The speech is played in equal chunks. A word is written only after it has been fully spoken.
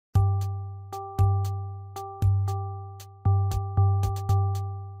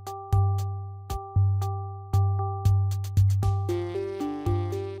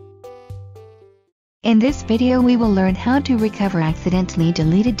In this video we will learn how to recover accidentally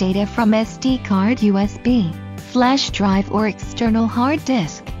deleted data from SD card, USB, flash drive or external hard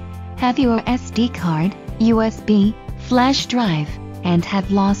disk. Have your SD card, USB, flash drive, and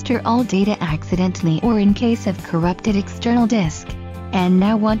have lost your all data accidentally or in case of corrupted external disk, and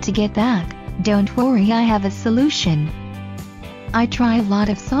now want to get back? Don't worry, I have a solution. I try a lot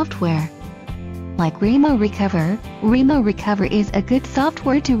of software, like Remo Recover. Remo Recover is a good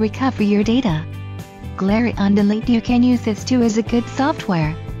software to recover your data. Glary-Undelete, you can use this too as a good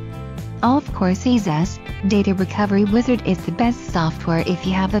software. Of course, EaseUS Data Recovery Wizard is the best software if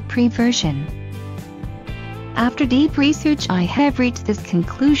you have a pre-version. After deep research, I have reached this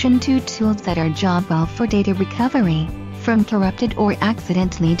conclusion: two tools that are job well for data recovery from corrupted or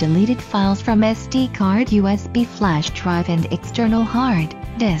accidentally deleted files from SD card, USB, flash drive and external hard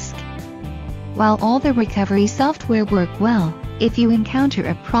disk. While all the recovery software work well, if you encounter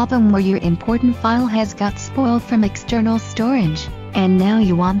a problem where your important file has got spoiled from external storage, and now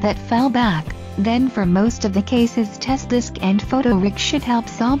you want that file back, then for most of the cases TestDisk and PhotoRig should help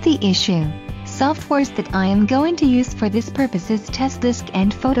solve the issue. Softwares that I am going to use for this purpose is TestDisk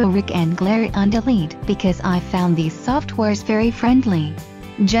and PhotoRig and Glary-Undelete, because I found these softwares very friendly.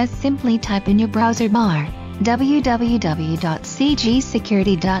 Just simply type in your browser bar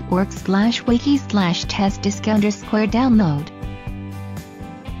www.cgsecurity.org/wiki/testdisk_download.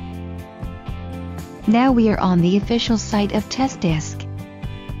 Now we are on the official site of TestDisk.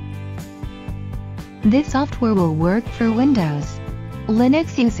 This software will work for Windows,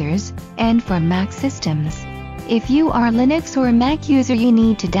 Linux users, and for Mac systems. If you are a Linux or Mac user, you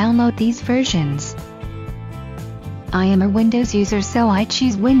need to download these versions. I am a Windows user, so I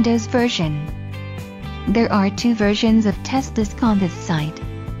choose Windows version. There are two versions of TestDisk on this site.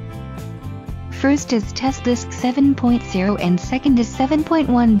 First is TestDisk 7.0 and second is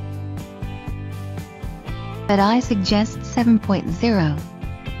 7.1. But I suggest 7.0.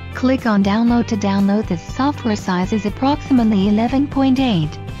 Click on download to download. This software size is approximately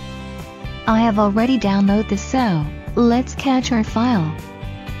 11.8. I have already downloaded this, so let's catch our file.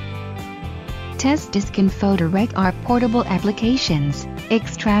 TestDisk and PhotoRig are portable applications.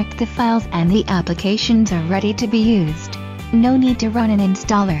 Extract the files and the applications are ready to be used. No need to run an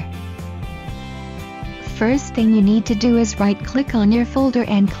installer. First thing you need to do is right-click on your folder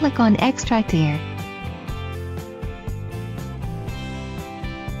and click on Extract here.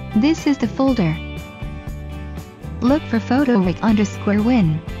 This is the folder. Look for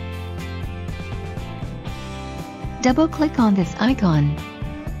PhotoRig_win. Double-click on this icon.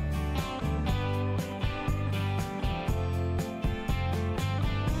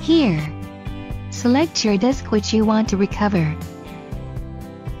 Here, select your disk which you want to recover.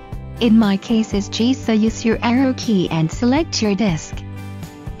 In my case is G, so use your arrow key and select your disk,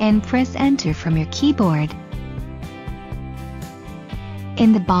 and press enter from your keyboard.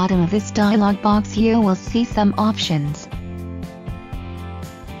 In the bottom of this dialog box you will see some options.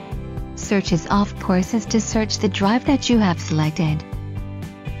 Search is of course is to search the drive that you have selected.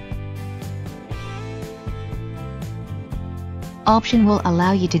 Option will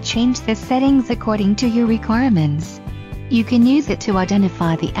allow you to change the settings according to your requirements. You can use it to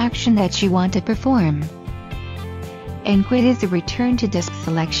identify the action that you want to perform. And quit is the return to disk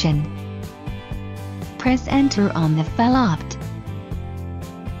selection. Press enter on the file opt.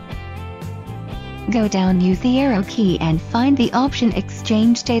 Go down, use the arrow key and find the option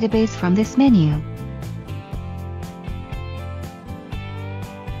Exchange Database from this menu.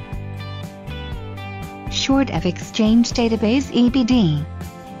 Short of Exchange Database, EBD.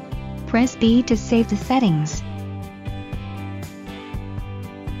 Press B to save the settings.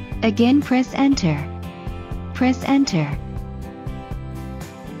 Again press enter. Press enter.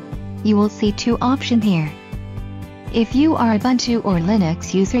 You will see two options here. If you are Ubuntu or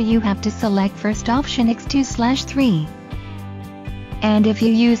Linux user, you have to select first option x2/3. And if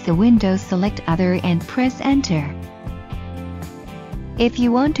you use the Windows, select other and press enter. If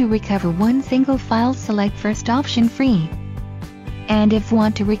you want to recover one single file, select first option free. And if you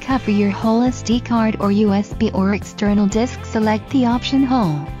want to recover your whole SD card or USB or external disk, select the option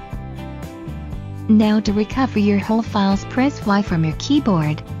whole. Now to recover your whole files, press Y from your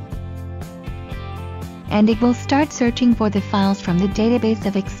keyboard. And it will start searching for the files from the database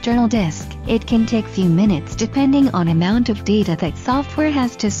of external disk. It can take few minutes depending on amount of data that software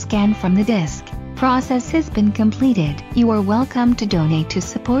has to scan from the disk. Process has been completed. You are welcome to donate to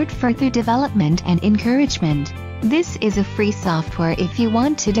support further development and encouragement. This is a free software. If you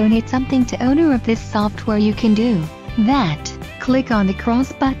want to donate something to owner of this software, you can do that. Click on the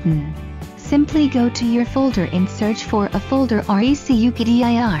cross button. Simply go to your folder and search for a folder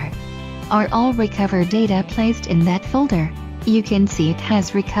RECUPDIR. are all recovered data placed in that folder. You can see it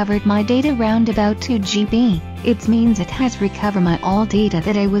has recovered my data round about 2 GB. It means it has recovered my all data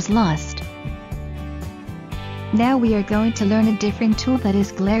that I was lost. Now we are going to learn a different tool, that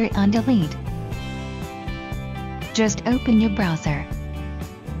is GlaryUndelete. Just open your browser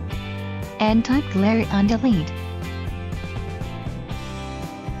and type GlaryUndelete.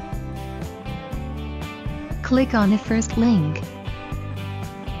 Click on the first link.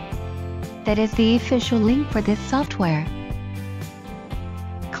 That is the official link for this software.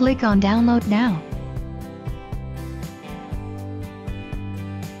 Click on Download Now.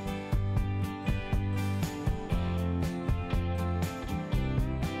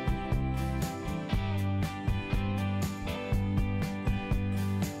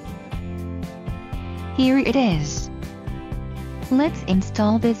 Here it is. Let's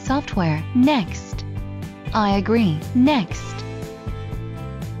install this software. Next. I agree. Next.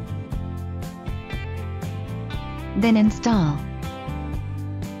 Then install.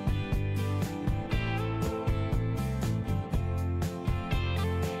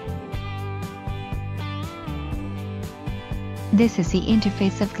 This is the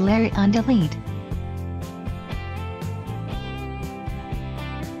interface of GlaryUndelete.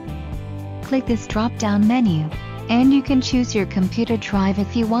 Click this drop-down menu, and you can choose your computer drive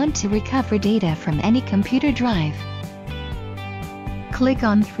if you want to recover data from any computer drive. Click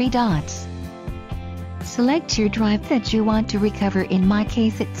on 3 dots. Select your drive that you want to recover. In my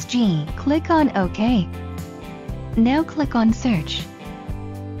case it's G. Click on OK. Now click on Search.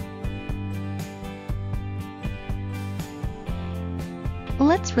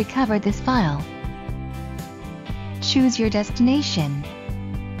 Let's recover this file. Choose your destination.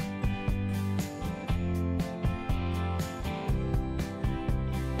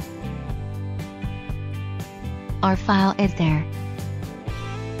 Our file is there,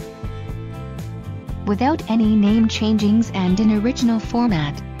 without any name changings and in original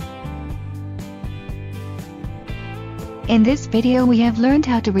format. In this video we have learned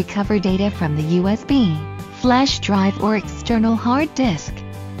how to recover data from the USB, flash drive or external hard disk.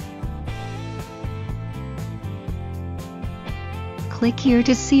 Click here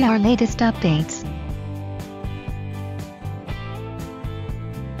to see our latest updates.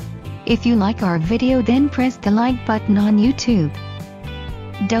 If you like our video, then press the like button on YouTube.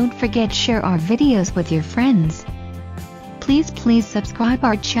 Don't forget share our videos with your friends. Please subscribe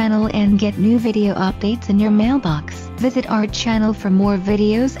our channel and get new video updates in your mailbox. Visit our channel for more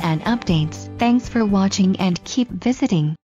videos and updates. Thanks for watching and keep visiting.